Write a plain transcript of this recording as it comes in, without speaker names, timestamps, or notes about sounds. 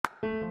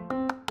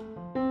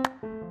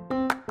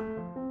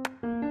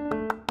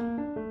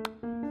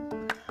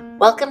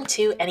Welcome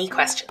to Any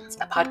Questions,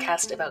 a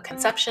podcast about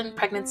conception,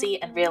 pregnancy,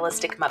 and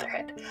realistic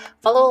motherhood.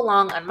 Follow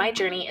along on my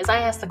journey as I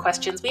ask the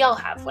questions we all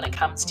have when it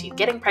comes to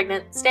getting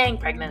pregnant, staying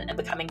pregnant, and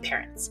becoming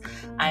parents.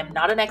 I'm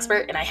not an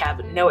expert and I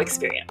have no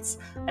experience.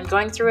 I'm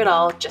going through it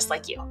all just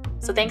like you.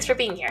 So thanks for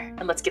being here,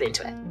 and let's get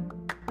into it.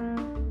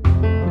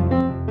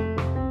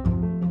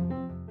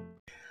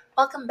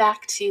 Welcome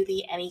back to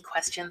the Any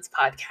Questions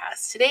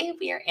podcast. Today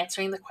we are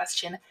answering the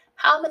question,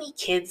 how many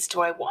kids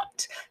do I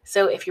want?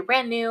 So if you're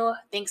brand new,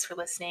 thanks for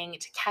listening.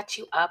 To catch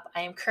you up,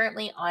 I am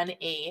currently on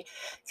a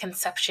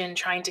conception,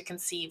 trying to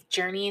conceive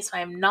journey. So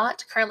I'm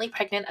not currently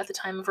pregnant at the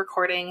time of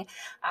recording.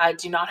 I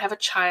do not have a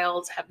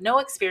child, have no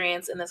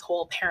experience in this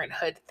whole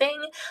parenthood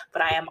thing,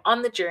 but I am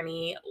on the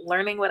journey,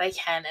 learning what I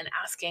can and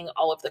asking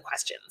all of the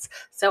questions.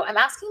 So I'm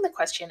asking the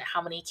question,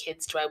 how many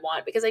kids do I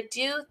want? Because I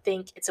do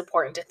think it's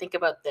important to think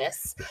about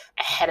this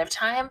ahead of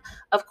time.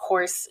 Of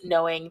course,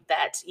 knowing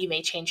that you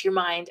may change your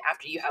mind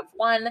after you have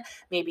one.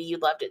 Maybe you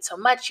loved it so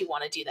much you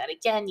want to do that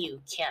again.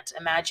 You can't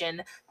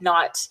imagine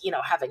not,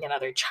 having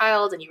another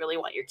child and you really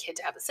want your kid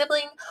to have a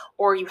sibling,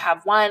 or you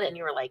have one and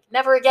you were like,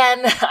 never again.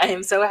 I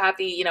am so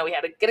happy, we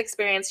had a good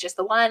experience, just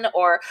the one,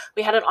 or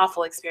we had an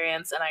awful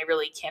experience and I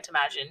really can't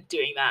imagine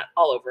doing that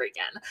all over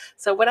again.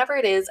 So whatever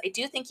it is, I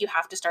do think you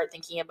have to start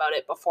thinking about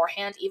it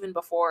beforehand, even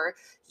before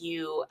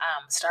you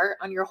start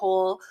on your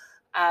whole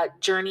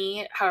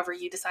journey, however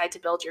you decide to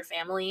build your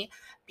family,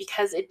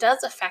 because it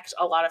does affect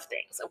a lot of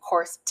things. Of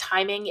course,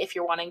 timing, if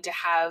you're wanting to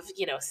have,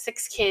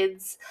 6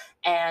 kids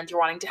and you're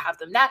wanting to have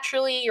them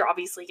naturally, you're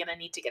obviously going to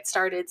need to get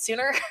started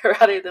sooner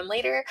rather than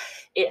later.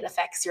 It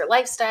affects your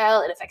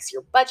lifestyle, it affects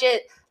your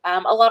budget, a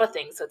lot of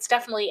things. So it's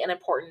definitely an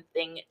important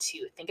thing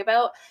to think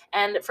about.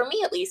 And for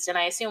me, at least, and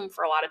I assume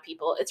for a lot of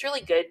people, it's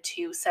really good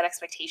to set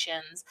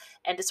expectations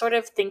and to sort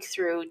of think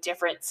through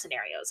different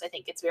scenarios. I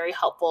think it's very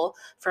helpful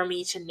for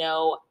me to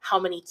know how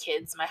many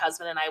kids my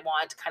husband and I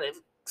want, kind of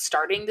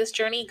starting this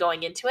journey,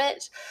 going into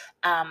it.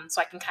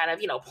 So I can kind of,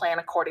 plan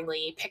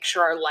accordingly,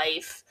 picture our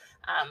life,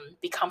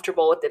 be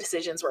comfortable with the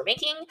decisions we're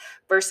making,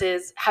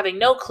 versus having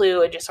no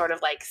clue and just sort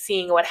of like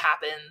seeing what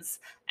happens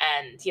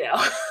and,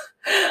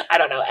 I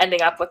don't know,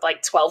 ending up with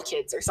like 12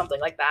 kids or something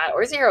like that,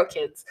 or 0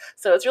 kids.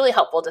 So it's really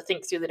helpful to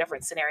think through the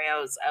different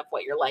scenarios of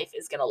what your life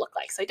is going to look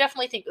like. So I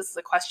definitely think this is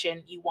a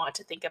question you want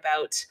to think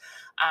about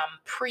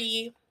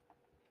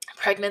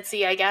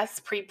pregnancy, I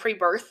guess,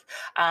 pre-birth,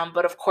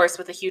 but of course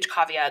with a huge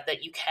caveat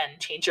that you can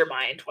change your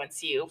mind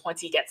once you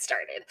get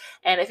started.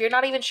 And if you're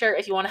not even sure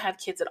if you want to have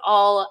kids at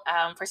all,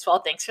 first of all,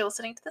 thanks for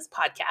listening to this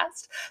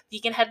podcast. You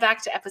can head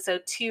back to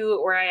episode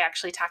 2 where I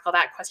actually tackle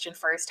that question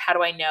first. How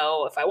do I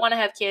know if I want to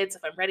have kids,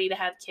 if I'm ready to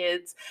have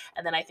kids?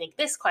 And then I think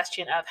this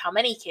question of how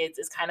many kids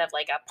is kind of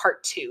like a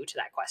part 2 to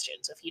that question.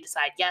 So if you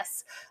decide,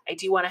 yes, I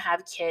do want to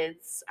have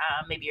kids,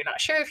 maybe you're not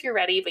sure if you're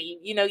ready, but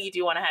you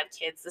do want to have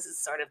kids, this is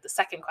sort of the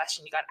second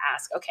question you got to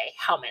ask. Okay,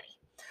 how many?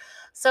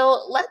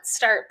 So let's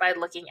start by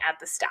looking at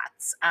the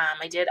stats. I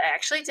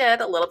actually did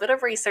a little bit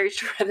of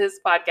research for this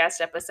podcast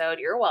episode.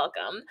 You're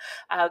welcome.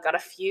 Got a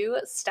few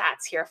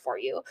stats here for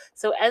you.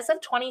 So as of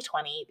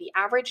 2020, the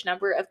average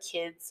number of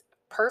kids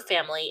per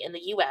family in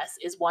the US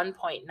is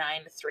 1.93.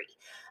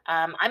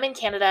 I'm in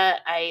Canada.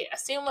 I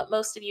assume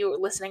most of you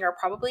listening are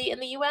probably in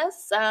the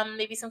US,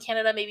 maybe some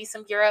Canada, maybe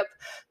some Europe,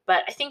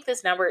 but I think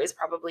this number is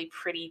probably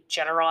pretty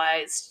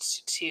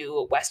generalized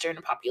to Western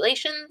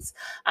populations.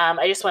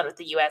 I just went with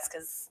the US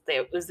because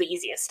it was the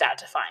easiest stat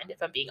to find,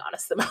 if I'm being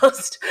honest, the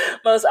most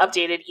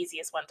updated,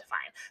 easiest one to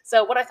find.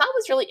 So what I thought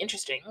was really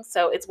interesting,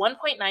 so it's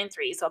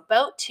 1.93, so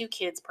about 2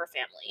 kids per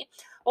family.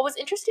 What was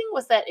interesting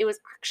was that it was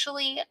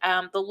actually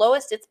the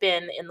lowest it's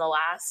been in the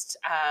last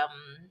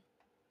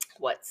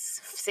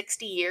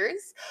 60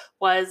 years,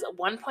 was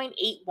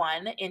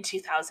 1.81 in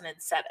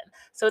 2007.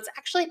 So it's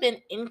actually been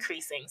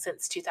increasing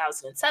since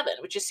 2007,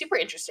 which is super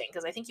interesting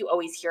because I think you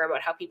always hear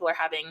about how people are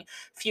having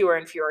fewer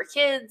and fewer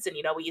kids. And,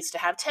 we used to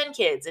have 10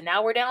 kids and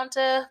now we're down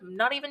to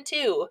not even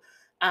 2.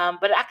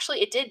 But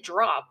actually, it did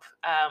drop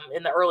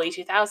in the early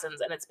 2000s,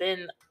 and it's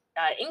been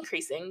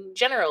increasing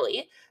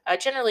generally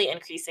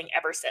increasing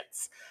ever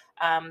since.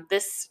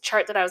 This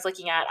chart that I was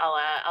looking at,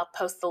 I'll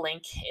post the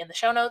link in the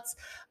show notes.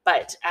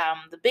 But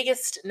the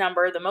biggest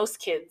number, the most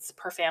kids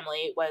per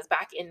family, was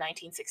back in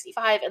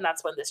 1965, and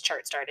that's when this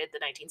chart started, the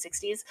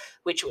 1960s,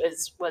 which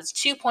was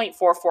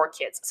 2.44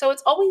 kids. So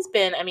it's always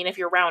been, if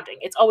you're rounding,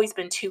 it's always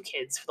been 2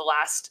 kids for the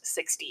last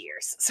 60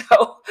 years.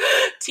 So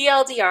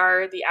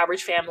TLDR, the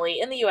average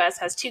family in the US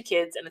has 2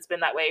 kids, and it's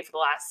been that way for the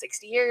last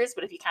 60 years.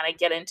 But if you kind of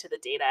get into the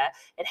data,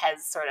 it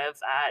has sort of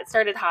it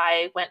started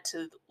high, went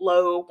to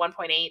low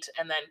 1.8,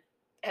 and then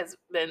has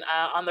been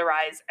on the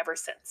rise ever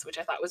since, which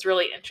I thought was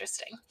really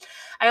interesting.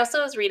 I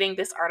also was reading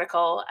this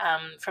article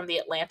from The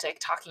Atlantic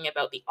talking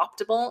about the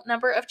optimal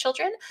number of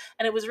children,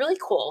 and it was really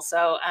cool.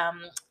 So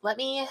let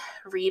me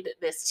read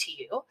this to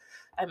you.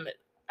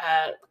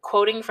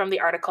 quoting from the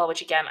article,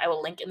 which again I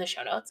will link in the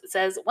show notes. It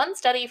says, one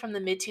study from the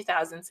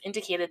mid-2000s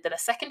indicated that a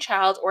second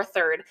child or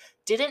third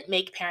didn't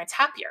make parents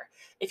happier.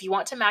 If you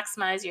want to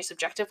maximize your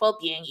subjective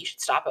well-being, you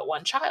should stop at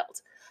one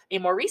child. A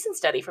more recent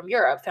study from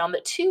Europe found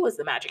that 2 was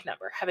the magic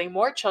number. Having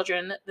more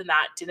children than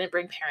that didn't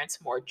bring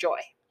parents more joy.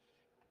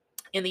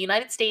 In the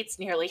United States,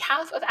 nearly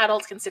half of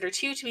adults consider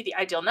 2 to be the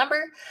ideal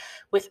number,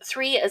 with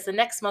 3 as the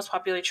next most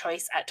popular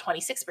choice at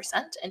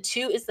 26%, and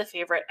 2 is the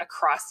favorite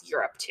across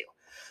Europe too.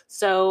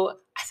 So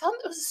I thought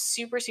it was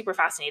super, super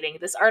fascinating.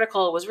 This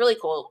article was really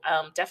cool.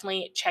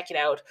 Definitely check it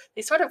out.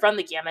 They sort of run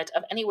the gamut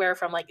of anywhere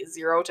from like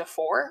 0 to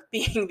 4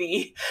 being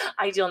the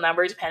ideal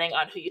number, depending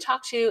on who you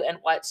talk to and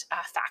what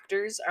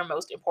factors are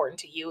most important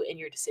to you in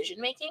your decision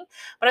making.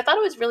 But I thought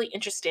it was really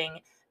interesting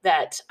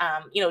that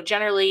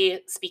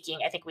generally speaking,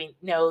 I think we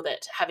know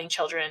that having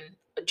children,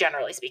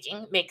 generally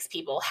speaking, makes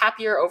people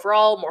happier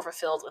overall, more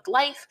fulfilled with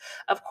life.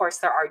 Of course,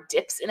 there are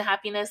dips in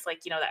happiness,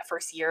 like that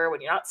first year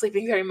when you're not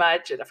sleeping very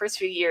much, or the first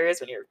few years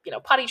when you're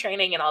potty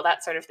training and all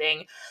that sort of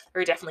thing.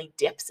 There are definitely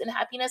dips in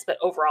happiness, but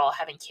overall,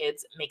 having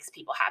kids makes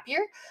people happier.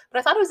 But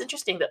I thought it was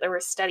interesting that there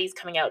were studies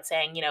coming out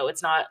saying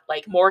it's not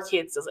like more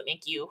kids doesn't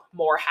make you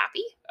more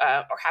happy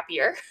or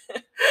happier.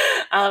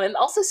 And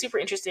also super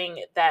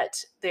interesting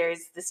that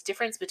there's this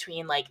difference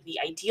between like the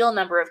ideal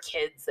number of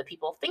kids that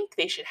people think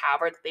they should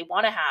have or that they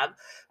want to have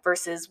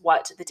versus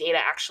what the data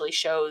actually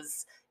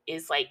shows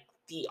is like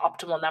the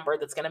optimal number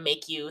that's going to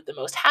make you the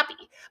most happy.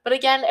 But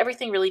again,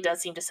 everything really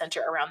does seem to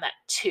center around that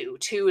 2.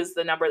 2 is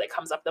the number that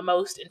comes up the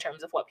most in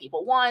terms of what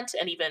people want,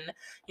 and even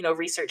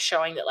research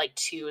showing that like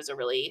 2 is a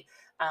really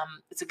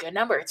it's a good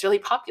number. It's really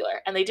popular.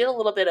 And they did a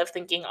little bit of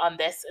thinking on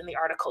this in the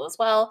article as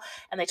well.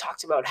 And they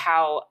talked about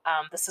how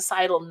the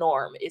societal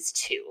norm is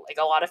 2. Like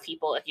a lot of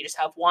people, if you just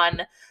have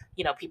one,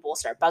 people will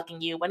start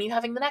bugging you. When are you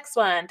having the next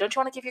one? Don't you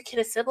want to give your kid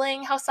a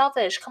sibling? How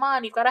selfish. Come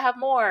on, you've got to have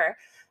more.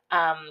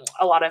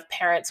 A lot of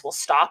parents will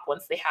stop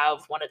once they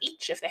have one of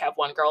each. If they have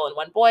one girl and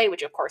one boy,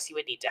 which of course you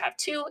would need to have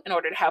 2 in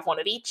order to have one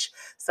of each.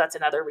 So that's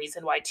another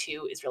reason why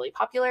 2 is really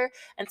popular.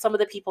 And some of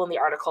the people in the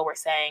article were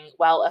saying,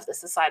 well, if the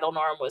societal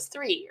norm was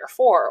 3 or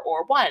 4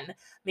 or 1,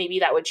 maybe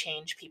that would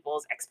change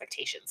people's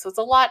expectations. So it's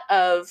a lot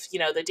of,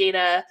 the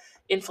data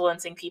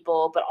influencing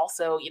people, but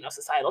also,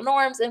 societal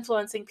norms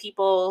influencing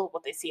people,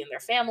 what they see in their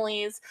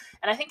families.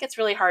 And I think it's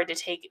really hard to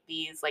take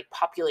these like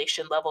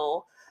population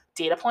level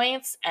data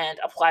points and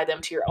apply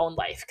them to your own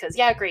life. Because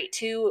yeah, great,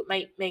 2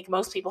 might make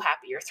most people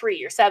happy, or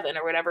 3 or 7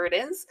 or whatever it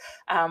is.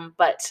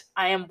 But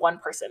I am one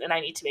person and I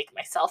need to make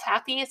myself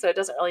happy. So it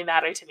doesn't really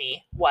matter to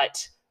me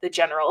what the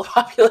general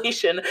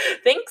population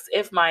thinks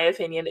if my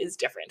opinion is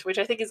different, which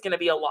I think is going to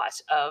be a lot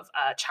of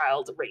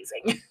child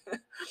raising.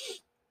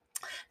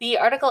 The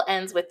article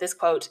ends with this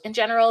quote: in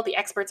general, the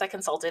experts I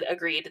consulted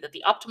agreed that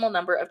the optimal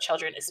number of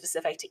children is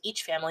specific to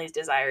each family's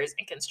desires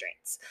and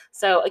constraints.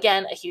 So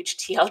again, a huge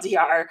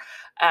TLDR.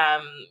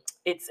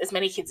 It's as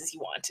many kids as you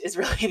want is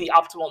really the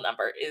optimal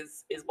number,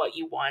 is what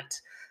you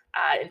want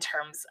in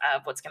terms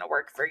of what's going to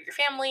work for your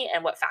family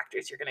and what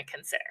factors you're going to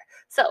consider.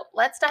 So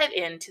let's dive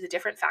into the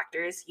different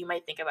factors you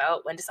might think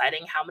about when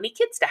deciding how many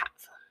kids to have.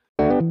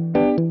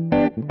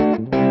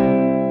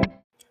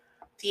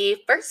 The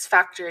first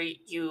factor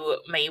you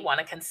may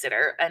want to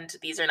consider, and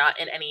these are not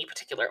in any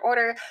particular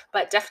order,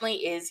 but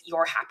definitely is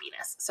your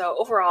happiness. So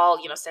overall,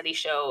 studies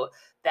show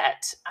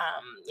that,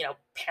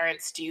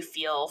 parents do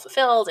feel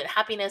fulfilled and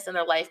happiness in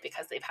their life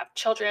because they've had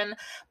children,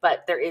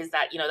 but there is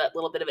that, that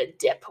little bit of a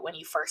dip when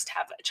you first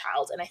have a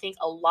child. And I think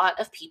a lot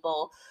of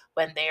people,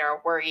 when they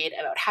are worried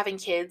about having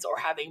kids or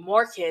having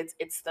more kids,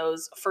 it's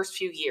those first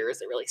few years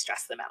that really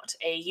stress them out.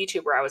 A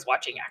YouTuber I was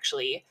watching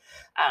actually,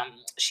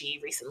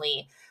 she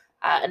recently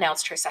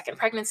announced her second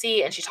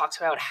pregnancy, and she talked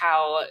about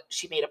how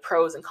she made a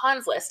pros and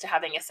cons list to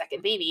having a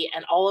second baby,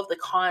 and all of the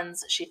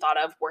cons she thought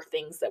of were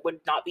things that would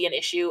not be an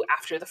issue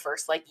after the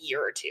first like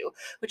year or two,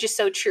 which is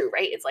so true,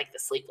 right? It's like the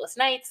sleepless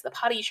nights, the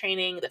potty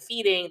training, the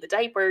feeding, the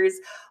diapers,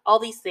 all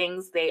these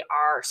things. They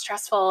are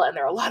stressful and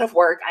they're a lot of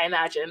work. I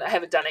imagine. I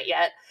haven't done it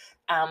yet.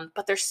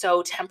 But they're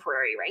so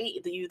temporary,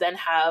 right? You then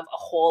have a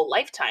whole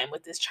lifetime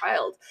with this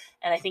child.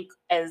 And I think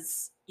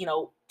as,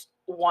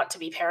 want to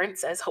be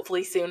parents, as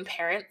hopefully soon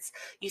parents,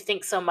 you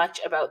think so much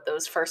about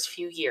those first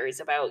few years,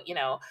 about,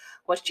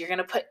 what you're going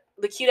to put,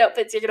 the cute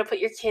outfits you're going to put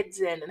your kids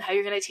in, and how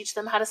you're going to teach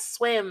them how to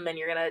swim, and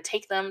you're going to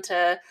take them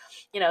to,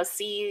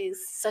 see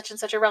such and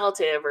such a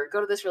relative, or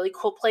go to this really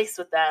cool place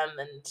with them,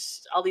 and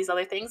all these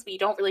other things. But you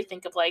don't really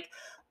think of like,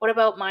 what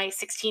about my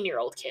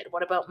 16-year-old kid?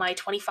 What about my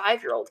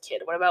 25-year-old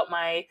kid? What about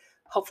my,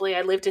 hopefully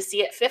I live to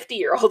see it,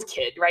 50-year-old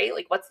kid, right?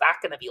 Like, what's that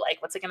going to be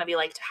like? What's it going to be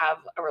like to have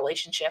a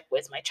relationship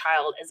with my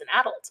child as an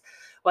adult?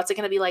 What's it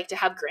going to be like to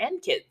have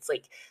grandkids?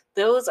 Like,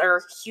 those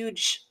are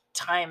huge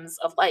times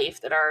of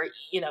life that are,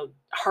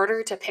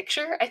 harder to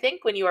picture. I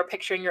think when you are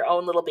picturing your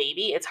own little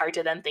baby, it's hard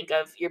to then think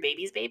of your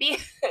baby's baby,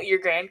 your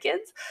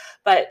grandkids.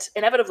 But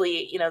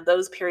inevitably,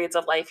 those periods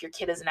of life, your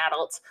kid as an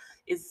adult,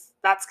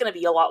 that's going to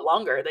be a lot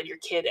longer than your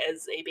kid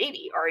as a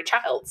baby or a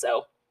child.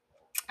 So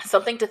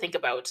something to think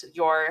about.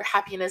 Your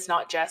happiness,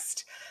 not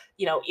just,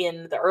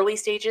 in the early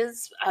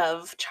stages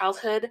of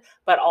childhood,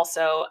 but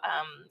also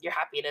your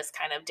happiness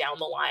kind of down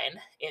the line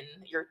in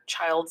your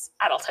child's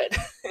adulthood.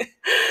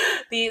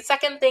 The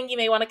second thing you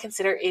may want to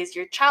consider is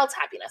your child's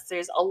happiness.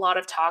 There's a lot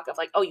of talk of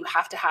like, oh, you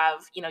have to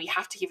have, you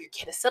have to give your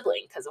kid a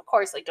sibling because of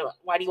course, like,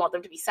 why do you want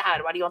them to be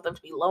sad? Why do you want them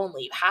to be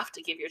lonely? You have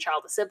to give your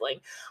child a sibling,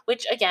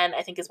 which again,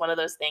 I think is one of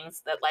those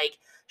things that, like,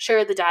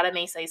 sure, the data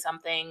may say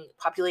something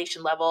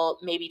population level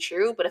may be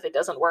true, but if it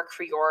doesn't work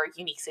for your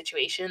unique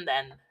situation,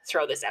 then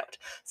throw this out.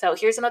 So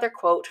here's another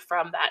quote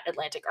from that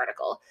Atlantic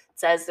article. It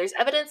says, there's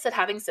evidence that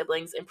having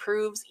siblings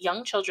improves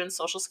young children's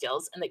social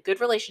skills and that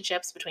good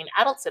relationships between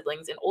adult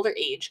siblings in older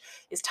age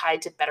is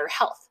tied to better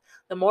health.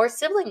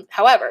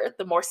 However,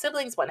 the more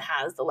siblings one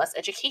has, the less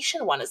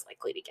education one is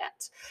likely to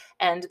get.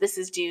 And this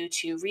is due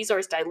to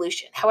resource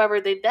dilution. However,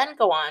 they then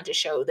go on to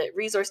show that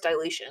resource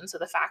dilution, so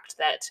the fact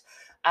that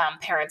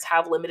parents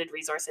have limited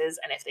resources,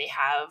 and if they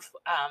have,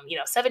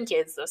 7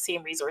 kids, those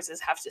same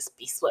resources have to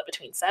be split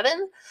between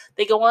 7.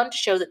 They go on to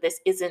show that this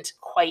isn't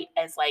quite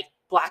as like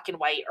black and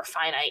white or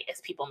finite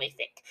as people may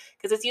think,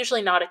 because it's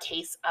usually not a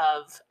case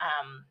of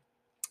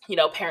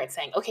parents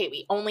saying, okay,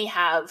 we only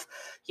have,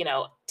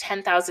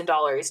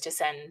 $10,000 to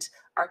send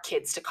our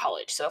kids to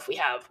college. So if we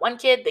have 1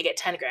 kid, they get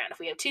 10 grand. If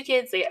we have 2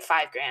 kids, they get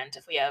 5 grand.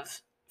 If we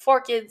have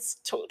 4 kids,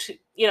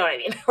 you know what I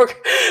mean?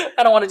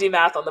 I don't want to do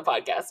math on the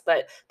podcast,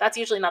 but that's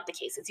usually not the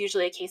case. It's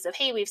usually a case of,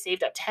 hey, we've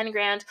saved up 10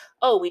 grand.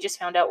 Oh, we just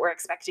found out we're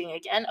expecting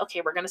again.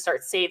 Okay, we're going to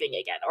start saving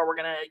again, or we're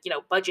going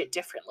to, budget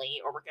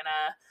differently, or we're going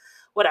to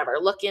whatever,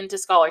 look into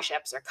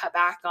scholarships or cut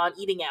back on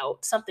eating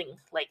out, something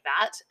like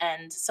that.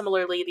 And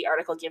similarly, the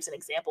article gives an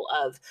example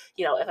of,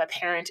 if a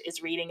parent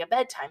is reading a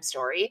bedtime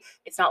story,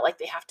 it's not like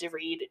they have to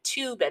read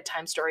 2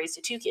 bedtime stories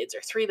to 2 kids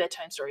or 3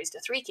 bedtime stories to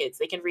 3 kids.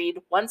 They can read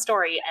 1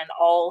 story and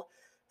all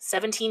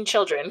 17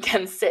 children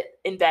can sit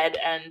in bed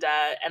and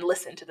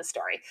listen to the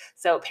story.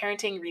 So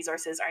parenting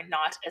resources are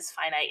not as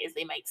finite as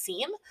they might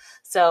seem.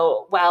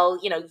 So while,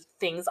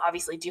 things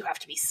obviously do have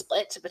to be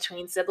split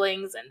between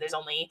siblings and there's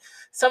only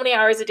so many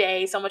hours a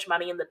day, so much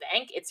money in the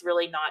bank, it's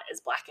really not as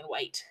black and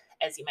white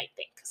as you might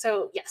think.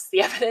 So yes,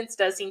 the evidence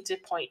does seem to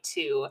point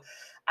to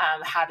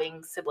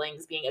having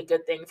siblings being a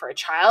good thing for a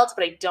child,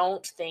 but I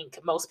don't think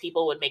most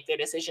people would make their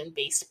decision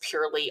based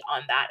purely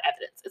on that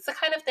evidence. It's the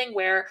kind of thing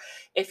where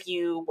if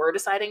you were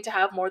deciding to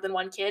have more than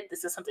 1 kid,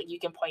 this is something you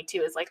can point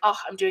to as like, oh,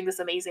 I'm doing this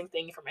amazing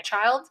thing for my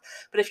child.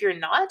 But if you're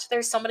not,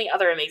 there's so many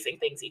other amazing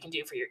things you can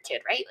do for your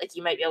kid, right? Like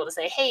you might be able to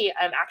say, hey,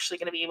 I'm actually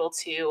going to be able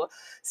to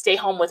stay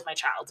home with my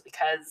child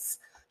because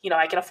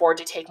I can afford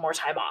to take more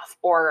time off,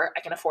 or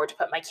I can afford to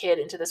put my kid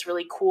into this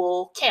really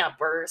cool camp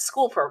or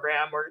school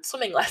program or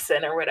swimming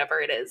lesson or whatever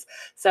it is.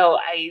 So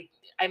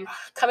I'm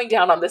coming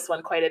down on this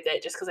one quite a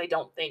bit just because I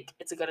don't think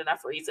it's a good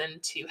enough reason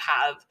to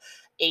have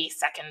a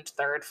second,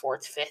 third,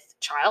 fourth, fifth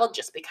child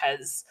just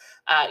because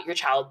your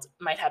child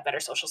might have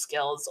better social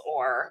skills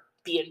or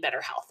be in better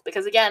health.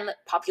 Because again,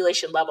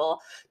 population level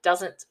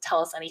doesn't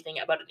tell us anything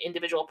about an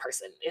individual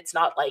person. It's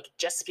not like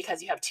just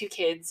because you have 2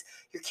 kids,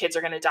 your kids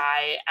are going to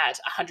die at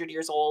 100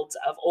 years old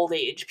of old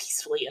age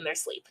peacefully in their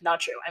sleep. Not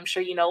true. I'm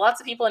sure you know lots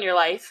of people in your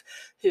life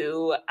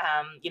who,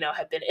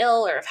 have been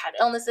ill or have had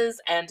illnesses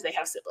and they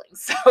have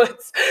siblings. So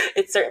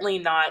it's certainly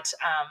not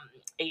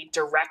a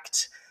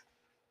direct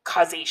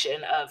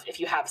causation of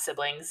if you have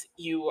siblings,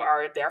 you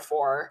are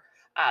therefore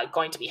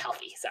going to be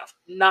healthy. So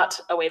not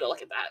a way to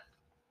look at that.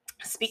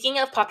 Speaking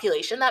of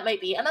population, that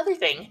might be another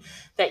thing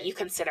that you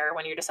consider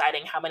when you're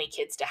deciding how many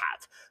kids to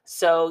have.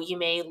 So you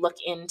may look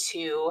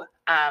into,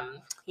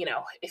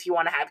 if you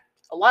want to have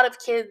a lot of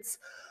kids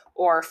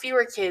or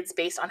fewer kids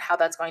based on how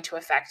that's going to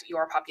affect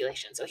your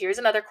population. So here's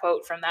another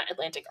quote from that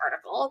Atlantic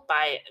article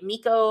by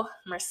Miko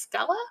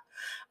Mrskala.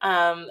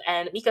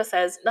 And Miko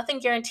says, nothing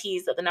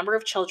guarantees that the number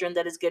of children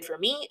that is good for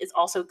me is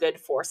also good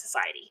for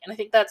society. And I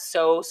think that's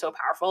so, so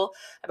powerful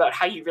about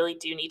how you really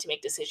do need to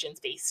make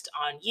decisions based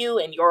on you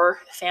and your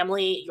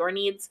family, your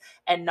needs,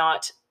 and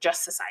not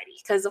just society.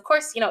 Because of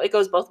course, it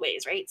goes both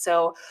ways, right?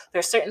 So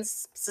there's certain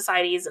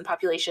societies and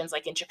populations,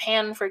 like in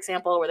Japan, for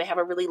example, where they have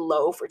a really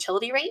low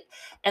fertility rate.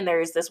 And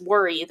there's this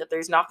worry that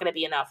there's not going to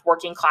be enough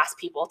working class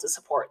people to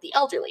support the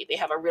elderly. They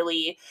have a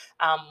really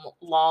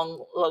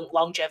long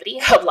longevity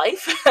of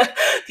life.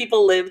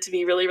 People live to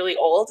be really, really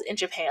old in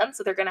Japan.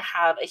 So they're going to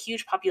have a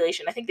huge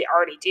population. I think they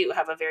already do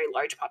have a very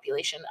large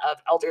population of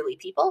elderly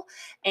people.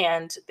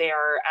 And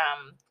they're,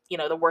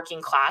 the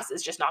working class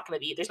is just not going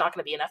to be, there's not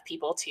going to be enough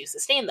people to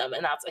sustain them.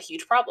 And that's a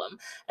huge problem.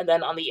 And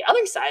then on the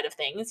other side of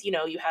things,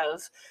 you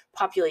have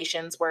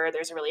populations where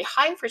there's a really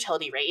high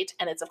fertility rate.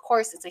 And it's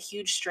a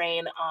huge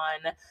strain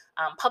on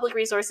public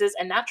resources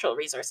and natural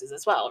resources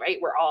as well, right?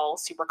 We're all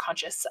super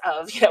conscious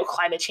of,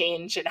 climate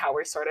change and how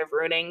we're sort of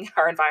ruining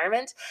our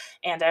environment.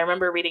 And I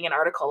remember reading an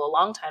article a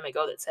long time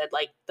ago that said,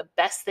 like, the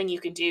best thing you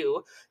can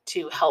do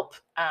to help,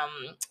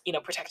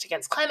 protect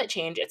against climate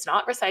change, it's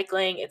not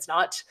recycling, it's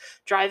not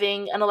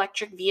driving an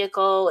electric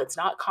vehicle, it's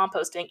not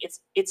composting,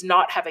 it's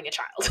not having a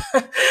child.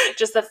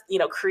 Just the,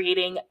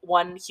 creating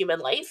one human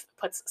life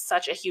puts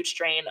such a huge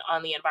strain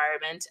on the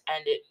environment,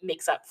 and it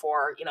makes up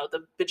for,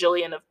 the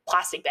bajillion of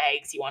plastic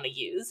bags you want to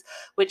use,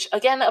 which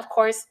again, of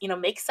course,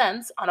 makes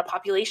sense on a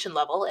population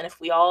level. And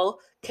if we all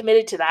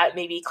committed to that,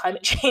 maybe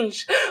climate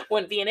change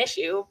wouldn't be an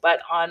issue. But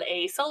on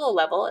a solo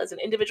level, as an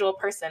individual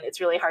person,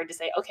 it's really hard to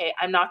say, okay,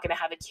 I'm not going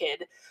to have a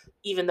kid,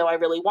 even though I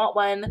really want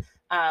one,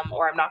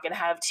 or I'm not going to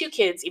have two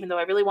kids, even though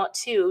I really want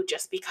two,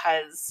 just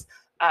because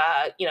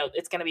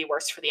it's going to be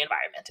worse for the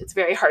environment. It's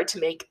very hard to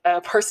make a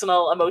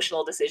personal,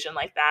 emotional decision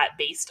like that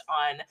based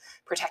on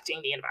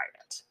protecting the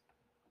environment.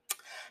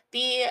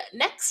 The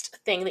next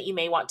thing that you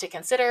may want to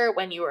consider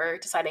when you are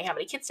deciding how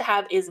many kids to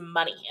have is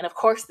money. And of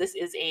course, this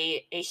is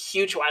a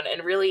huge one,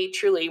 and really,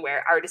 truly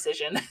where our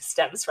decision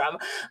stems from.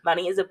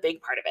 Money is a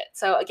big part of it.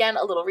 So again,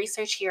 a little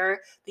research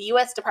here. The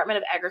US Department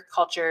of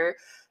Agriculture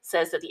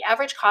says that the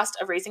average cost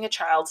of raising a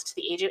child to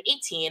the age of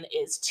 18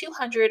 is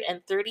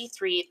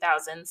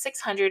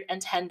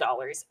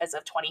 $233,610 as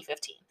of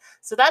 2015.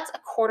 So that's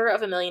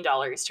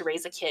 $250,000 to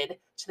raise a kid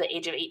to the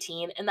age of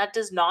 18, and that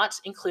does not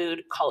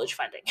include college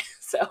funding.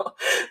 So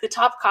the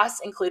top costs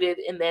included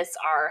in this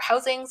are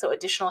housing, so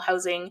additional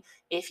housing.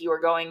 If you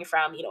are going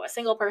from, a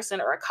single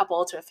person or a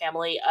couple to a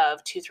family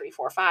of 2, 3,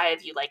 4,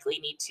 5, you likely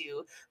need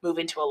to move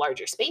into a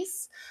larger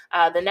space.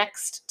 The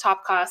next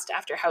top cost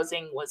after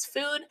housing was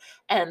food,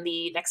 and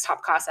the next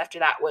top cost after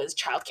that was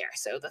childcare.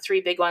 So the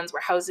three big ones were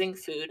housing,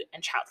 food,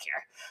 and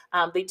childcare.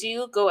 They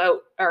do go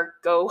out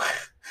go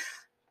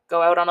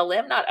out on a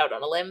limb, not out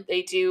on a limb.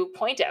 They do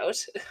point out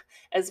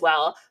as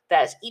well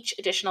that each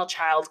additional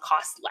child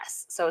costs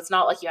less. So it's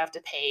not like you have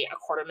to pay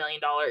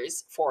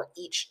 $250,000 for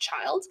each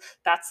child.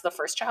 That's the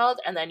first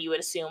child. And then you would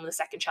assume the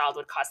second child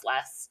would cost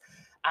less.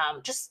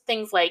 Just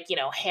things like,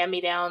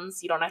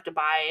 hand-me-downs. You don't have to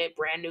buy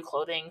brand new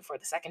clothing for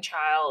the second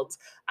child.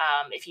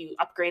 If you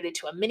upgraded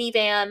to a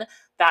minivan,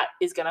 that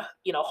is going to,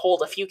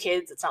 hold a few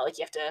kids. It's not like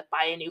you have to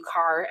buy a new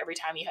car every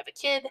time you have a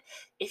kid.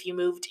 If you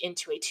moved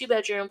into a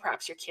 2-bedroom,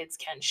 perhaps your kids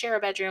can share a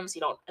bedroom, so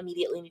you don't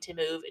immediately need to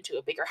move into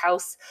a bigger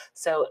house.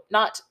 So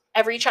not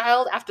every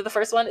child after the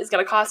first one is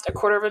going to cost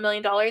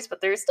 $250,000,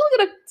 but they're still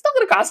going to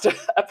cost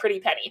a pretty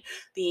penny.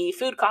 The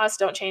food costs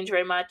don't change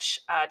very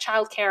much.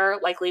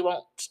 Childcare likely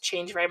won't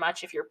change very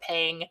much if you're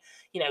paying,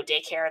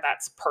 daycare.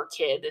 That's per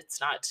kid.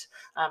 It's not.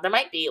 There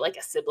might be like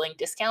a sibling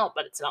discount,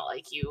 but it's not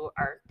like you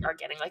are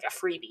getting like a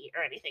freebie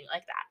or anything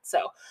like that.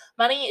 So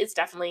money is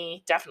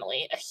definitely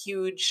a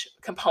huge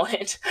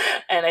component,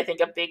 and I think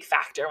a big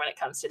factor when it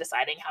comes to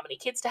deciding how many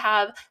kids to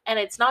have. And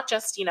it's not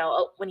just,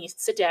 when you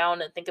sit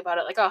down and think about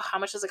it, like, oh, how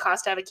much does it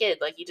cost to have a kid?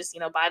 Like, you just,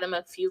 buy them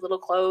a few little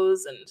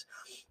clothes and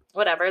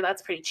whatever.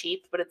 That's pretty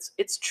cheap. But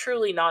it's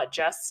truly not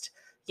just,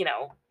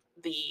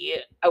 the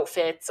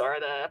outfits or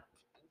the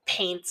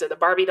paints or the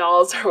Barbie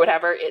dolls or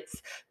whatever.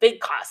 It's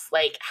big costs,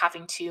 like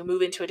having to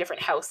move into a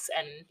different house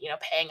and,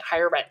 paying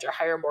higher rent or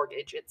higher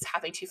mortgage. It's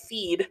having to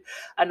feed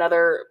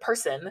another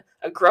person,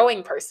 a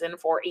growing person,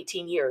 for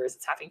 18 years.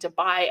 It's having to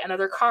buy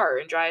another car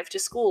and drive to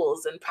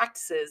schools and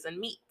practices and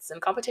meets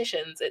and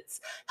competitions.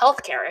 It's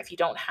healthcare. If you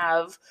don't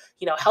have,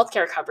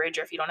 healthcare coverage,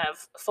 or if you don't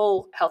have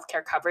full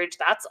healthcare coverage,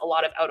 that's a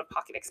lot of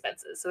out-of-pocket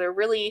expenses. So there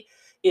really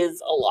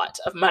is a lot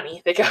of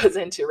money that goes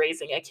into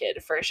raising a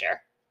kid, for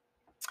sure.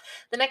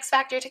 The next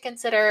factor to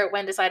consider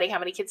when deciding how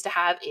many kids to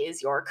have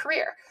is your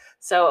career.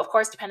 So, of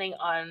course, depending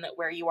on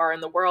where you are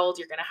in the world,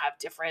 you're going to have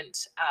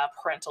different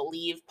parental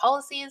leave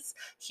policies.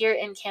 Here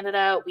in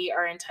Canada, we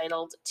are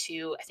entitled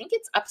to, I think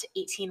it's up to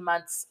 18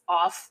 months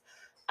off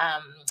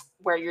um,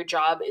 where your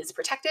job is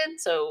protected.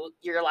 So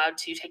you're allowed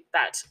to take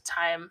that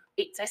time.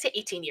 Did I say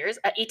 18 years?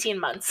 18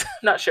 months.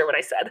 Not sure what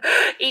I said.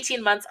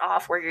 18 months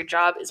off where your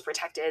job is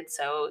protected.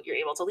 So you're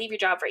able to leave your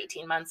job for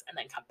 18 months and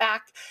then come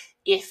back.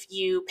 If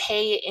you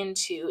pay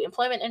into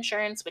employment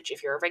insurance, which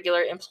if you're a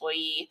regular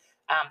employee,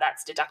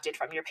 that's deducted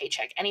from your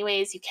paycheck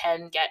anyways, you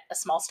can get a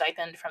small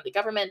stipend from the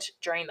government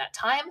during that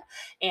time.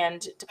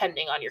 And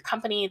depending on your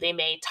company, they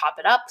may top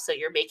it up. So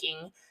you're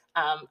making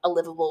a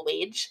livable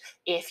wage.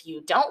 If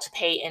you don't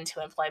pay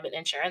into employment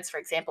insurance, for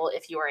example,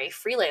 if you are a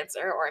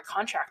freelancer or a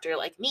contractor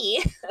like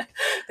me,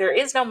 there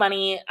is no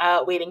money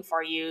waiting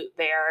for you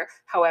there.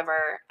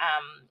 However,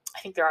 I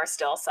think there are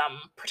still some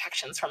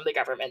protections from the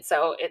government.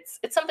 So it's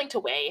something to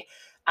weigh.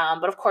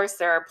 But of course,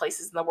 there are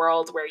places in the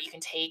world where you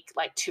can take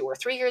like 2 or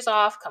 3 years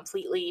off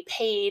completely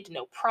paid,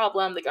 no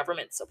problem. The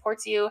government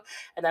supports you.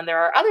 And then there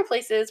are other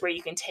places where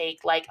you can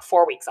take like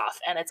 4 weeks off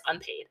and it's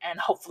unpaid, and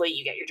hopefully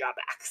you get your job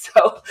back.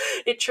 So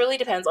it truly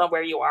depends on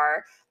where you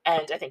are.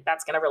 And I think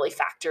that's going to really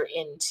factor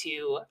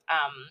into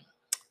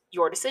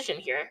your decision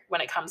here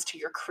when it comes to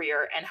your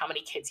career and how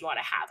many kids you want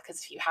to have.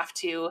 Because if you have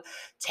to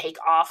take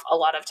off a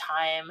lot of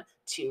time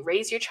to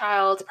raise your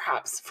child,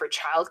 perhaps for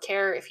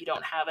childcare, if you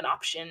don't have an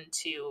option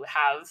to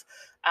have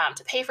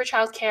to pay for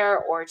childcare,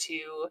 or to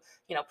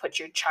put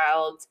your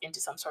child into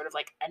some sort of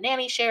like a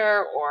nanny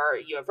share, or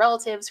you have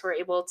relatives who are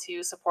able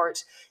to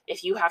support,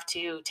 if you have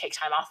to take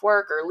time off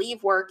work or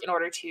leave work in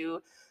order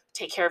to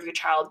take care of your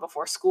child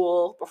before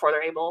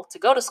they're able to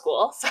go to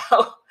school.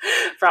 So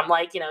from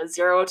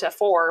 0 to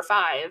 4 or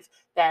 5,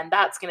 then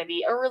that's going to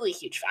be a really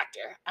huge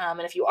factor.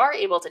 And if you are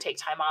able to take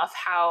time off,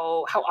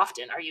 how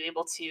often are you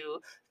able to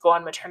go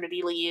on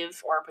maternity leave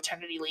or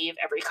paternity leave?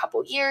 Every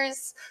couple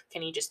years?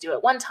 Can you just do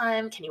it one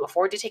time? Can you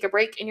afford to take a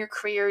break in your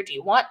career? Do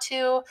you want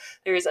to?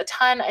 There's a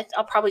ton.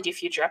 I'll probably do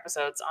future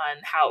episodes on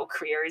how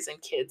careers and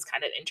kids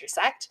kind of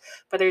intersect,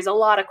 but there's a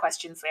lot of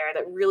questions there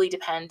that really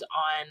depend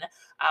on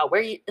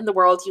where in the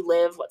world you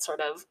live, what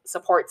sort of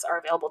supports are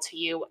available to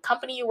you, what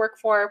company you work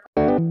for.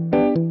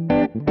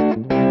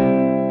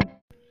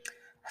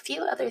 A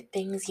few other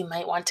things you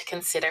might want to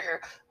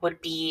consider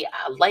would be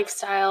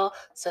lifestyle.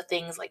 So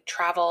things like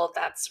travel,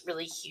 that's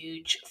really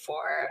huge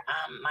for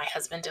my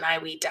husband and I.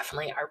 We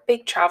definitely are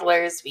big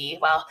travelers.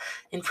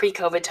 In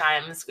pre-COVID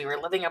times, we were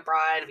living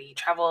abroad. We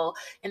travel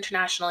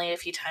internationally a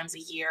few times a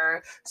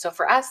year. So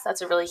for us,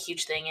 that's a really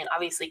huge thing. And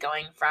obviously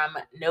going from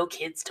no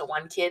kids to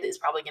one kid is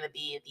probably going to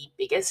be the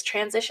biggest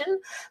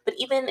transition. But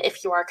even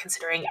if you are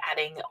considering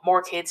adding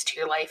more kids to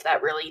your life,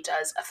 that really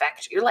does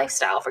affect your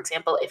lifestyle. For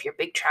example, if you're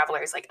big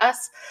travelers like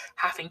us,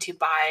 having to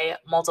buy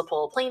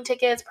multiple plane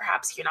tickets,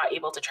 perhaps you're not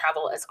able to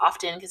travel as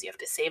often because you have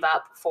to save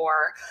up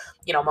for,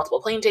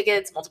 multiple plane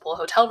tickets, multiple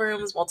hotel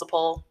rooms,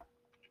 multiple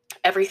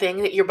everything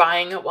that you're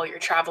buying while you're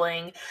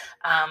traveling.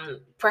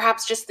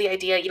 Perhaps just the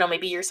idea,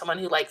 maybe you're someone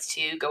who likes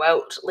to go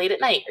out late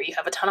at night, or you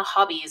have a ton of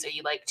hobbies, or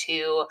you like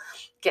to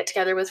get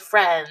together with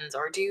friends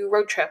or do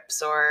road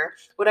trips or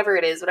whatever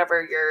it is,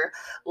 whatever your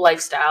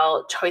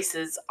lifestyle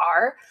choices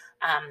are.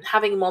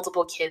 Having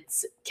multiple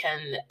kids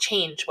can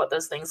change what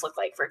those things look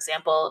like. For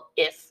example,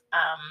 if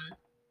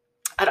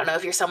I don't know,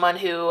 if you're someone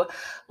who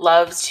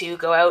loves to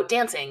go out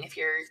dancing, if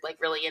you're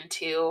really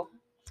into,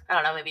 I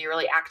don't know, maybe you're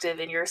really active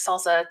in your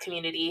salsa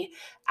community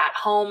at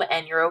home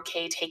and you're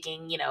okay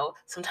taking,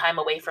 some time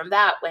away from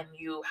that when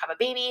you have a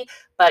baby,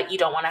 but you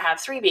don't want to have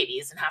 3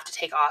 babies and have to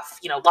take off,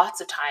 lots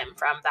of time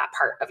from that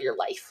part of your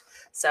life.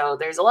 So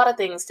there's a lot of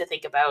things to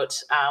think about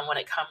when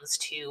it comes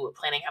to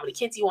planning how many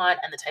kids you want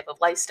and the type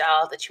of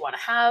lifestyle that you want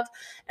to have.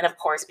 And of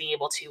course, being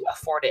able to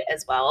afford it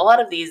as well. A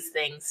lot of these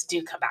things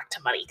do come back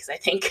to money because I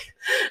think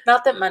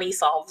not that money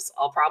solves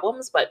all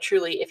problems, but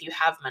truly, if you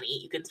have money,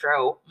 you can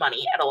throw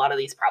money at a lot of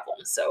these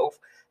problems. So,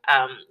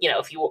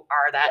 if you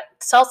are that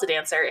salsa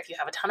dancer, if you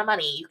have a ton of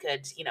money, you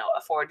could,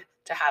 afford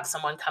to have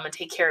someone come and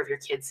take care of your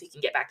kids so you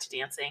can get back to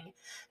dancing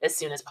as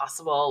soon as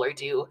possible, or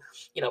do,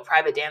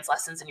 private dance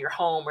lessons in your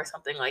home or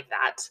something like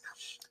that.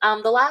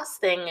 The last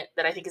thing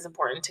that I think is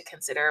important to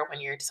consider when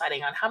you're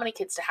deciding on how many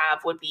kids to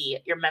have would be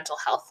your mental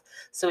health.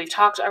 So we've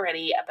talked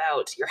already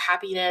about your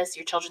happiness,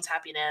 your children's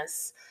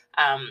happiness,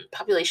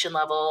 population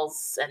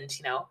levels, and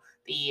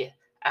the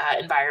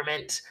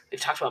environment. We've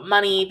talked about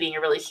money being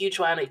a really huge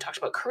one. We've talked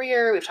about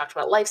career. We've talked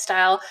about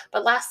lifestyle.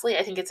 But lastly,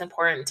 I think it's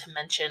important to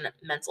mention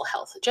mental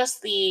health.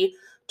 Just the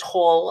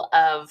toll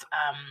of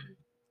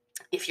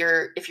if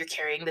you're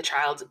carrying the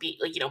child,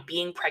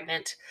 being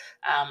pregnant,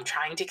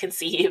 trying to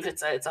conceive,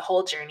 it's a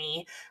whole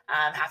journey.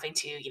 Having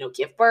to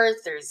give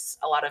birth, there's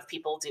a lot of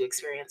people do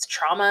experience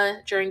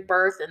trauma during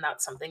birth, and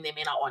that's something they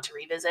may not want to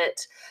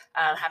revisit.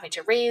 Having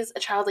to raise a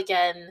child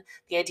again,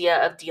 the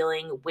idea of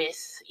dealing with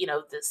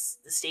the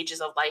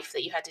stages of life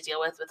that you had to deal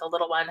with a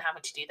little one,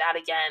 having to do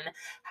that again,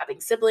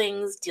 having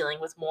siblings, dealing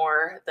with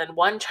more than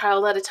one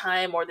child at a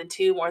time, more than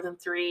 2, more than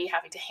 3,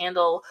 having to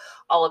handle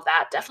all of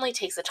that definitely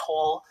takes a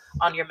toll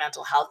on your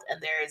mental health.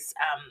 And there's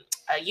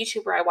a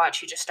YouTuber I watch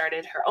who just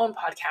started her own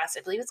podcast.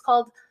 I believe it's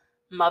called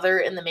Mother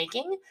in the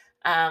Making.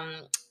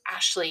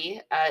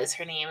 Ashley is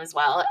her name as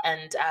well,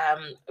 and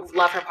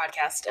love her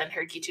podcast and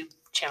her YouTube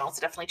channel,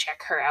 so definitely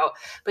check her out.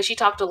 But she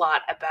talked a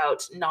lot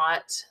about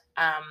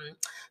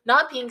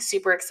not being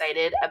super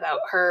excited about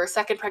her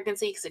second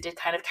pregnancy because it did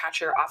kind of catch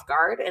her off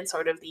guard, and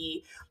sort of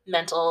the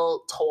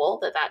mental toll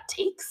that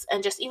takes,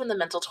 and just even the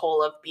mental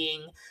toll of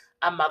being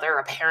a mother,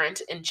 a parent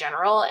in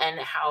general, and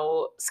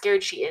how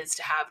scared she is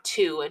to have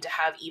 2 and to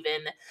have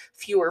even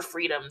fewer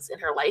freedoms in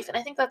her life. And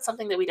I think that's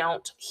something that we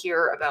don't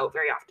hear about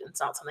very often.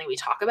 It's not something we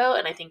talk about.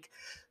 And I think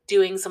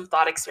doing some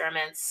thought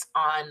experiments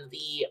on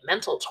the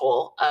mental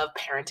toll of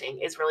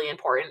parenting is really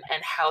important,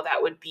 and how that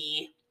would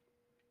be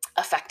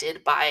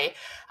affected by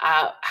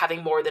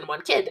having more than one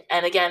kid.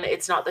 And again,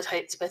 it's not the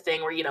type of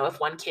thing where, if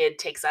one kid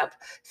takes up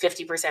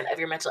 50% of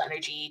your mental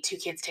energy, 2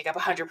 kids take up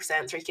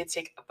 100%, 3 kids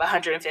take up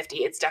 150.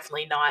 It's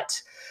definitely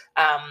not,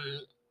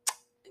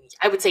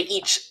 I would say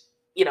each,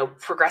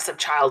 progressive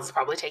child is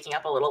probably taking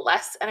up a little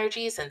less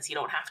energy, since you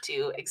don't have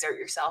to exert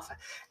yourself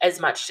as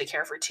much to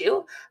care for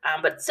 2.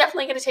 But it's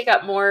definitely going to take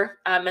up more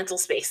mental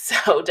space.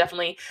 So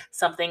definitely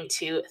something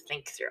to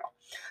think through.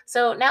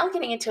 So now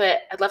getting into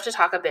it, I'd love to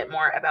talk a bit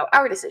more about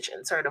our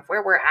decision, sort of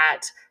where we're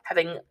at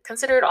having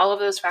considered all of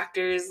those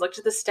factors, looked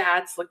at the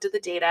stats, looked at the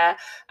data,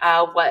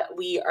 what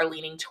we are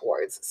leaning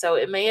towards. So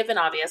it may have been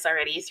obvious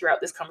already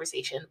throughout this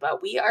conversation,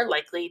 but we are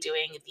likely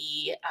doing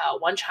the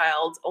one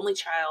child, only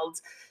child,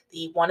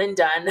 the one and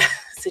done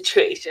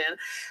situation.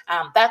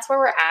 That's where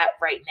we're at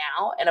right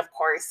now. And of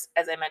course,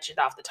 as I mentioned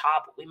off the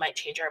top, we might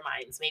change our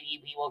minds.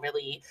 Maybe we will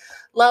really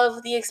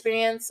love the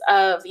experience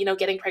of,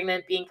 getting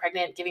pregnant, being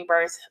pregnant, giving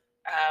birth,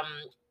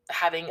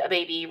 having a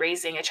baby,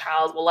 raising a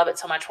child. We'll love it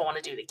so much we'll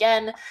want to do it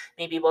again.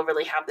 Maybe we'll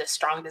really have this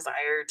strong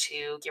desire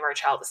to give our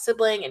child a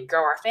sibling and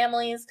grow our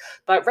families.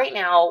 But right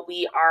now,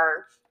 we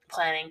are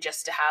planning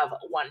just to have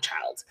one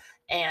child.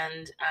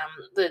 And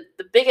the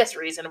biggest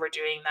reason we're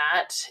doing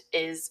that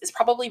is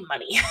probably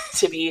money,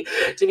 to be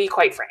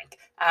quite frank.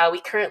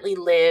 We currently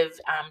live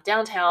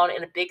downtown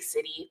in a big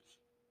city.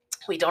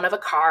 We don't have a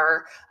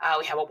car.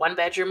 We have a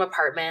one-bedroom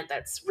apartment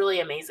that's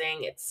really amazing.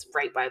 It's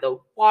right by the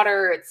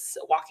water. It's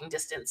walking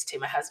distance to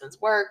my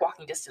husband's work,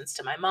 walking distance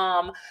to my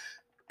mom.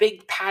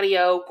 Big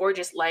patio,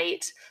 gorgeous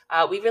light.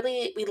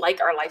 We like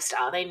our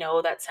lifestyle. And I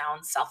know that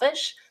sounds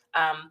selfish,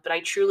 but I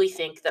truly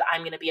think that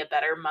I'm going to be a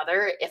better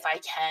mother if I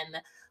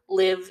can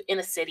live in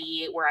a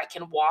city where I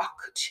can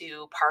walk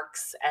to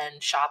parks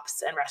and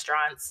shops and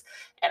restaurants,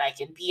 and I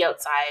can be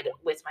outside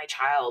with my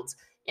child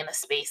in a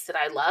space that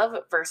I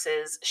love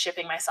versus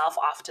shipping myself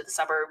off to the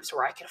suburbs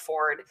where I can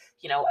afford,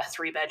 a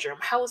 3-bedroom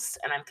house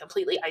and I'm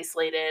completely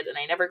isolated and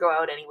I never go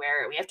out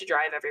anywhere. We have to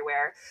drive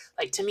everywhere.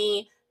 Like, to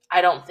me,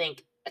 I don't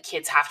think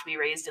kids have to be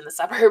raised in the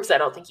suburbs. I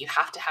don't think you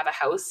have to have a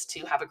house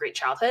to have a great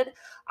childhood.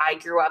 I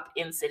grew up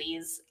in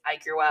cities. I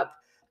grew up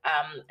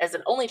as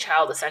an only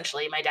child,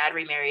 essentially. My dad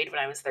remarried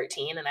when I was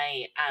 13, and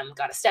I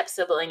got a step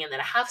sibling and then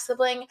a half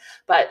sibling.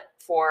 But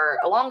for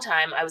a long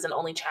time, I was an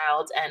only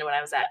child. And when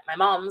I was at my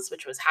mom's,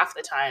 which was half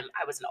the time,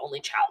 I was an only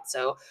child.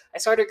 So I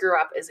sort of grew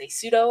up as a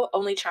pseudo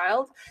only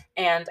child.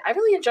 And I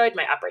really enjoyed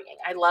my upbringing.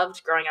 I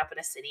loved growing up in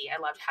a city. I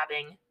loved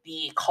having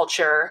the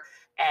culture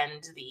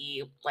and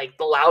the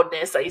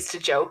loudness. I used to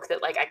joke that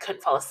I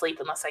couldn't fall asleep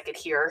unless I could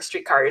hear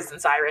streetcars and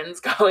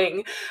sirens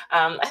going.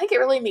 I think it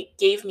really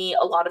gave me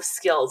a lot of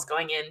skills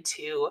going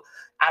into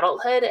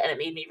adulthood, and it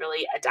made me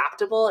really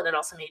adaptable, and it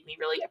also made me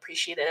really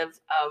appreciative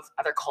of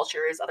other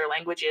cultures, other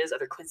languages,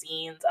 other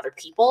cuisines, other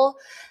people.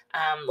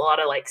 A lot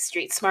of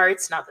street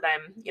smarts. Not that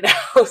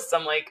I'm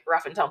some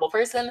rough and tumble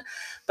person,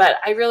 but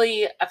I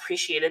really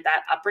appreciated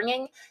that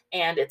upbringing,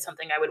 and it's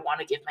something I would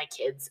want to give my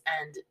kids.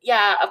 And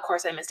yeah, of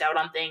course I missed out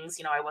on things.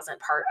 I wasn't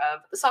part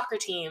of the soccer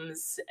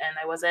teams, and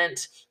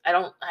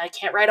I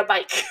can't ride a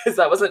bike because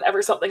that wasn't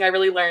ever something I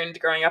really learned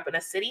growing up in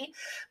a city.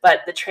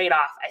 But the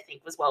trade-off, I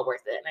think, was well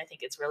worth it. And I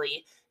think it's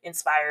really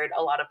inspired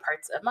a lot of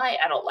parts of my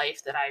adult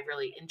life that I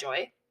really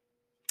enjoy.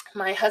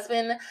 My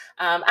husband,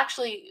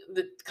 actually,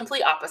 the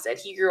complete opposite.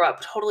 He grew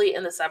up totally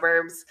in the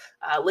suburbs,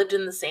 lived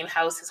in the same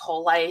house his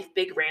whole life,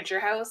 big rancher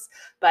house.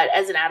 But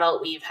as an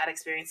adult, we've had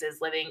experiences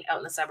living out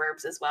in the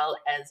suburbs as well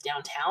as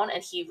downtown,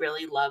 and he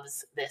really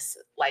loves this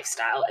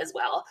lifestyle as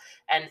well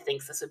and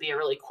thinks this would be a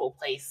really cool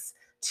place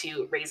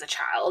to raise a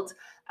child.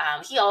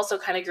 He also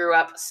kind of grew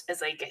up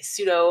as a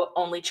pseudo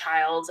only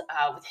child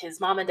with his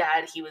mom and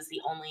dad. He was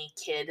the only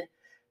kid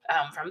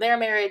from their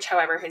marriage.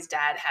 However, his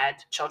dad had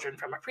children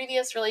from a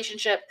previous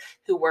relationship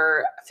who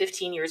were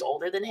 15 years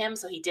older than him.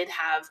 So he did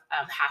have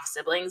half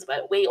siblings,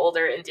 but way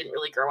older and didn't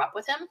really grow up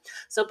with him.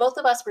 So both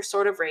of us were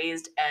sort of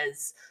raised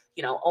as,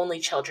 only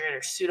children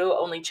or pseudo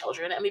only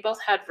children. And we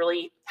both had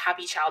really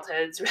happy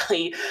childhoods,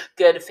 really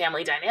good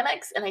family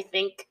dynamics. And I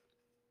think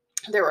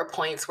there were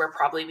points where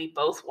probably we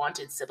both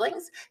wanted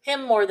siblings,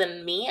 him more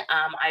than me.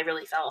 I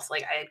really felt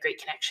like I had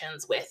great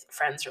connections with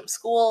friends from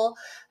school,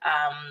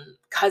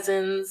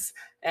 cousins,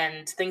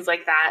 and things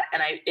like that.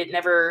 And I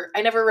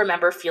never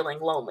remember feeling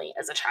lonely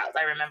as a child.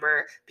 I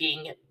remember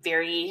being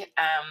very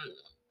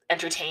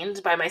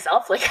entertained by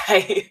myself.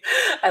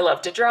 I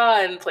love to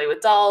draw and play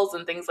with dolls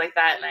and things like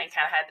that. And I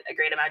kind of had a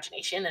great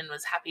imagination and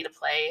was happy to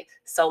play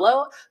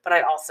solo. But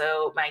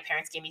my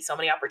parents gave me so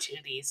many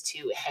opportunities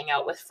to hang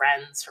out with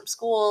friends from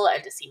school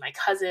and to see my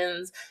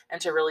cousins and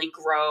to really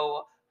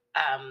grow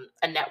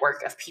a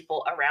network of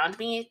people around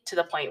me, to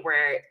the point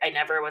where I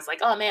never was like,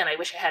 oh man, I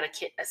wish I had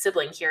a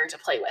sibling here to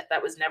play with.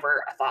 That was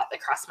never a thought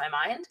that crossed my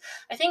mind.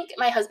 I think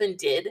my husband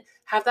did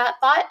have that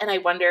thought, and I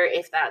wonder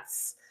if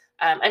that's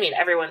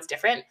everyone's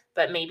different,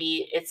 but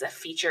maybe it's a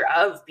feature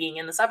of being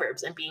in the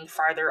suburbs and being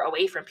farther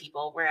away from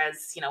people.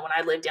 Whereas, when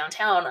I lived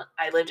downtown,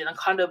 I lived in a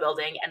condo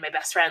building and my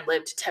best friend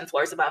lived 10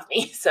 floors above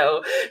me.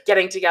 So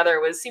getting together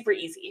was super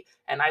easy.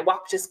 And I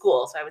walked to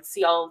school, so I would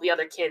see all the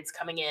other kids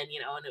coming in,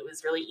 and it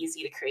was really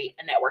easy to create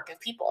a network of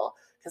people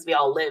because we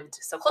all lived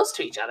so close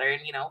to each other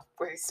and,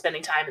 we're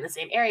spending time in the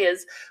same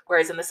areas.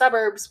 Whereas in the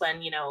suburbs,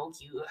 when, you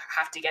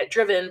have to get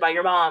driven by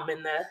your mom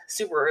in the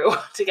Subaru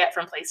to get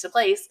from place to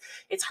place,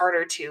 it's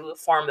harder to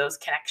form those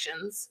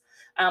connections.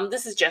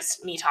 This is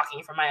just me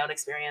talking from my own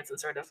experience and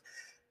sort of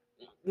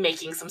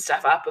making some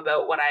stuff up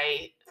about what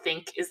I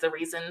think is the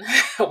reason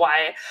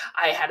why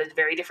I had a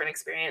very different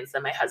experience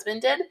than my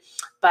husband did.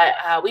 But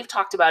we've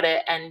talked about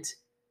it, and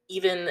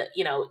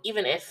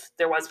even if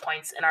there was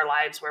points in our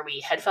lives where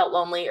we had felt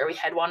lonely or we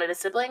had wanted a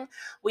sibling,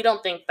 we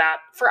don't think that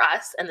for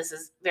us, and this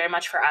is very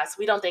much for us,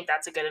 we don't think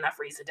that's a good enough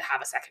reason to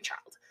have a second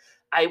child.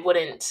 I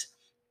wouldn't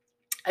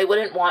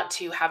want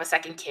to have a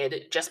second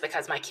kid just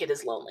because my kid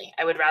is lonely.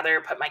 I would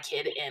rather put my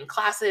kid in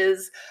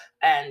classes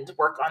and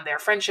work on their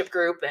friendship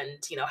group and,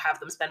 have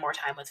them spend more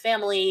time with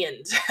family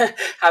and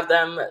have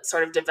them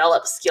sort of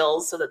develop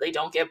skills so that they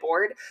don't get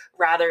bored,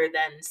 rather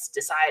than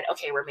decide,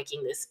 okay, we're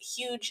making this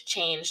huge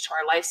change to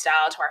our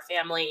lifestyle, to our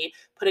family,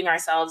 putting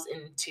ourselves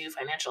into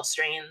financial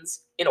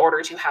strains in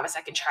order to have a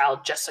second child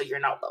just so you're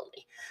not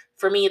lonely.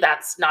 For me,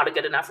 that's not a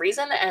good enough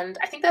reason. And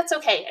I think that's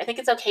okay. I think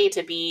it's okay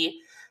to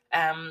be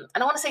I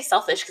don't want to say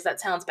selfish because that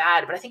sounds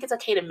bad, but I think it's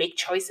okay to make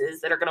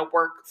choices that are going to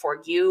work for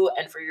you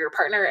and for your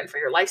partner and for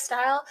your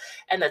lifestyle,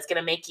 and that's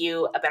going to make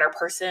you a better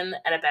person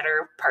and a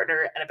better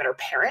partner and a better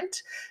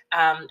parent,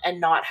 and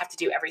not have to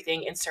do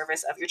everything in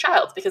service of your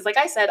child. Because, like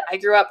I said, I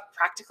grew up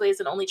practically as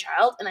an only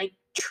child, and I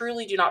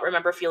truly do not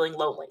remember feeling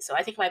lonely. So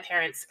I think my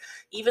parents,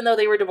 even though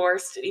they were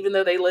divorced, even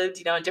though they lived,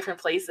 in different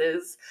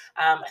places,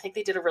 I think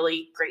they did a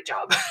really great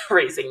job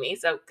raising me.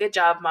 So good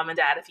job, mom and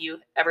dad, if you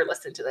ever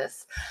listen to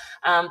this.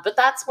 But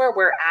that's where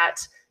we're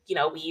at.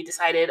 We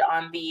decided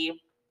on the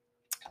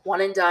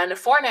one and done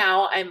for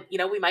now.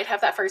 We might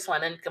have that first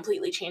one and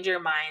completely change our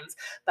minds,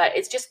 but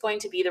it's just going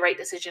to be the right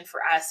decision for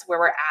us where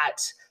we're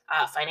at.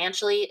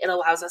 Financially, it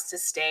allows us to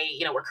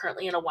stay, we're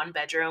currently in a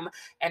 1-bedroom,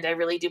 and I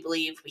really do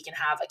believe we can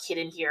have a kid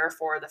in here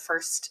for the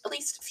first at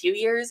least few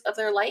years of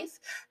their life.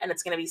 And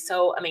it's going to be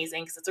so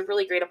amazing because it's a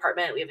really great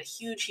apartment. We have a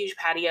huge, huge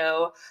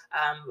patio,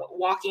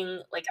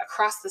 walking like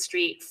across the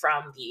street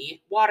from the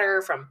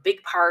water, from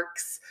big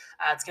parks.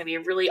 It's going to be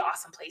a really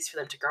awesome place for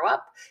them to grow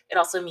up. It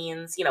also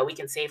means, we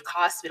can save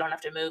costs. We don't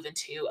have to move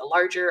into a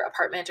larger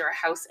apartment or a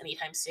house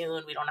anytime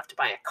soon. We don't have to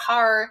buy a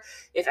car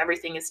if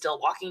everything is still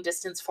walking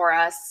distance for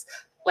us.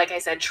 Like I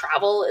said,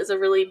 travel is a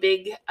really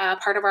big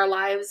part of our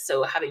lives.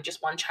 So having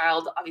just one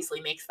child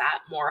obviously makes that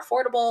more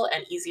affordable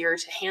and easier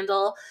to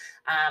handle.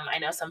 I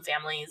know some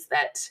families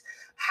that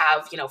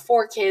have,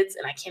 4 kids,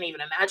 and I can't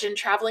even imagine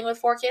traveling with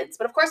 4 kids,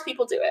 but of course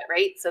people do it,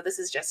 right? So this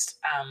is just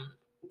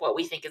what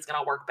we think is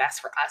going to work best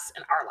for us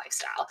and our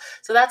lifestyle.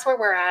 So that's where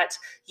we're at.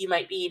 You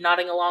might be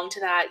nodding along to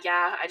that.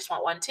 Yeah, I just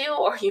want one too.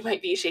 Or you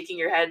might be shaking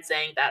your head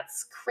saying,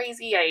 that's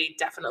crazy. I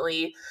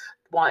definitely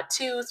want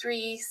 2,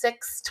 3,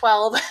 6,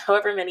 12,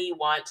 however many you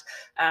want.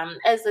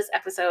 As this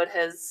episode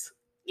has,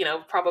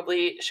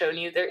 probably shown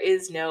you, there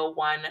is no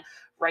one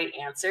right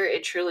answer.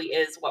 It truly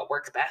is what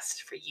works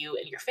best for you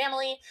and your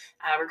family.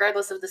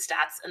 Regardless of the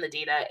stats and the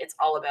data, it's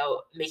all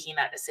about making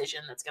that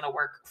decision that's going to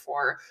work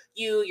for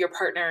you, your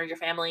partner, your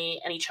family,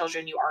 any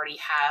children you already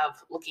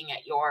have, looking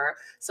at your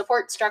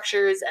support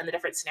structures and the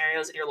different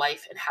scenarios in your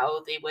life and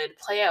how they would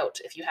play out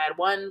if you had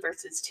 1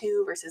 versus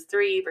 2 versus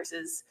 3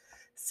 versus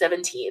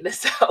 17.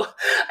 So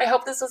I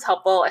hope this was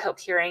helpful. I hope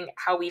hearing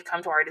how we've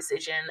come to our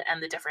decision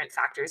and the different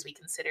factors we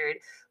considered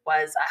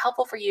was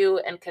helpful for you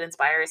and could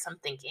inspire some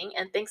thinking.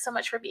 And thanks so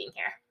much for being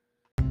here.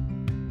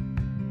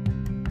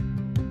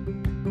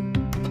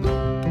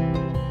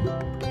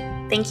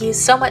 Thank you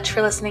so much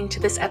for listening to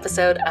this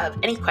episode of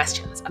Any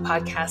Questions, a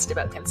podcast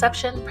about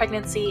conception,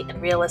 pregnancy, and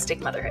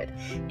realistic motherhood.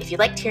 If you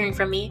liked hearing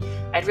from me,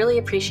 I'd really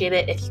appreciate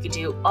it if you could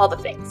do all the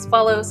things: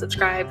 follow,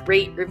 subscribe,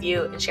 rate,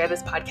 review, and share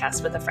this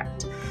podcast with a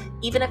friend.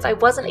 Even if I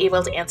wasn't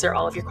able to answer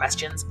all of your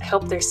questions, I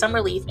hope there's some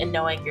relief in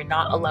knowing you're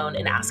not alone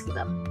in asking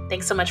them.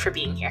 Thanks so much for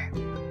being here.